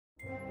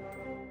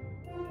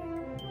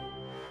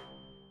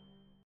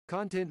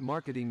Content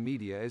marketing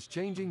media is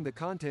changing the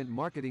content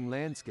marketing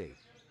landscape,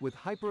 with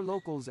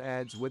hyperlocals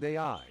ads with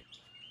AI.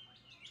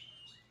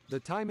 The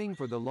timing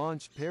for the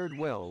launch paired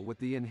well with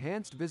the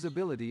enhanced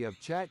visibility of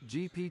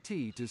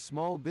ChatGPT to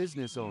small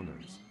business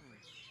owners.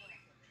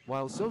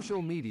 While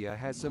social media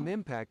has some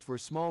impact for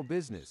small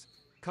business,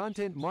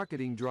 content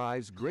marketing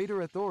drives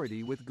greater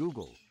authority with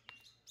Google.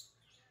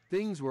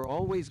 Things were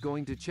always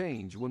going to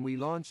change when we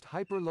launched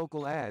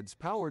hyperlocal ads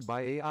powered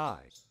by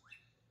AI.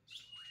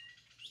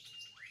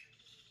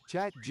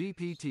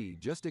 ChatGPT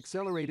just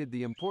accelerated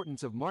the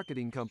importance of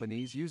marketing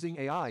companies using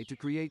AI to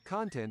create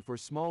content for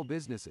small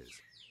businesses,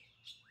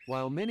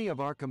 while many of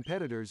our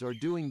competitors are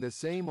doing the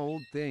same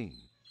old thing.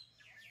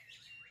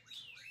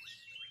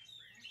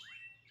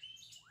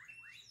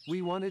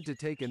 We wanted to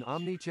take an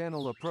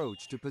omni-channel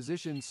approach to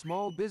position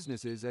small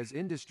businesses as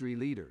industry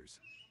leaders,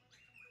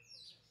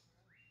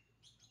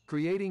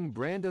 creating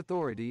brand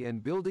authority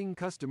and building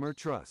customer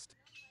trust.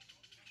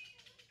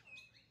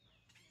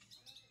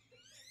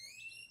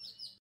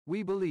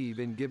 We believe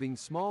in giving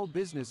small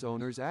business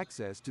owners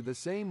access to the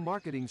same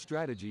marketing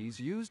strategies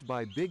used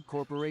by big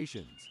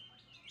corporations.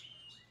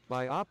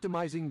 By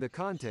optimizing the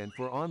content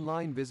for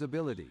online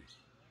visibility,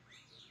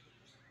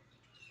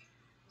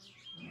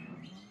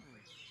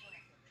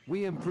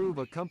 we improve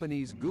a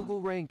company's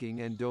Google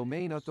ranking and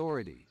domain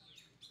authority.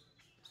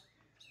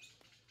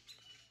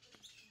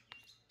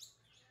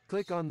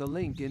 Click on the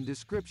link in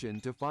description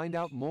to find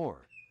out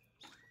more.